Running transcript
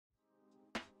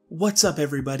What's up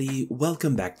everybody,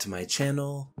 welcome back to my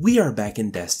channel. We are back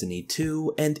in Destiny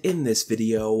 2, and in this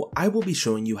video, I will be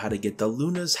showing you how to get the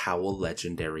Luna's Howl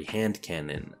legendary hand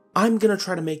cannon. I'm gonna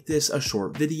try to make this a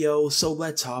short video, so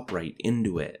let's hop right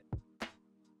into it.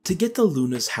 To get the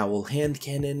Luna's Howl hand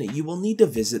cannon, you will need to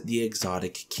visit the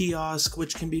exotic kiosk,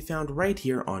 which can be found right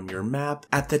here on your map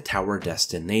at the tower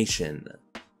destination.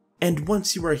 And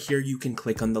once you are here, you can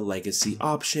click on the legacy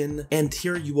option, and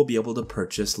here you will be able to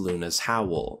purchase Luna's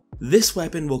Howl. This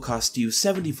weapon will cost you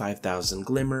 75,000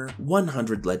 glimmer,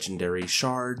 100 legendary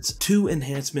shards, 2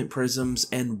 enhancement prisms,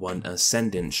 and 1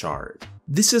 ascendant shard.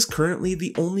 This is currently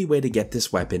the only way to get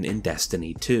this weapon in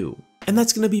Destiny 2. And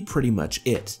that's gonna be pretty much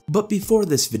it. But before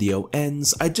this video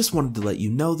ends, I just wanted to let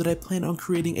you know that I plan on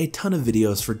creating a ton of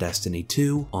videos for Destiny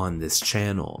 2 on this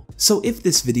channel. So if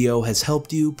this video has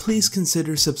helped you, please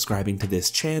consider subscribing to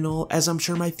this channel, as I'm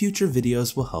sure my future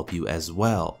videos will help you as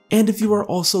well. And if you are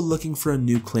also looking for a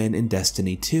new clan in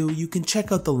Destiny 2, you can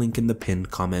check out the link in the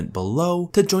pinned comment below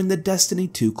to join the Destiny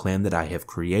 2 clan that I have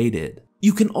created.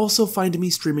 You can also find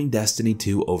me streaming Destiny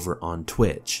 2 over on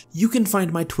Twitch. You can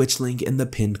find my Twitch link in the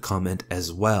pinned comment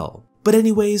as well. But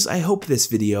anyways, I hope this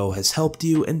video has helped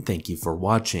you and thank you for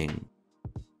watching.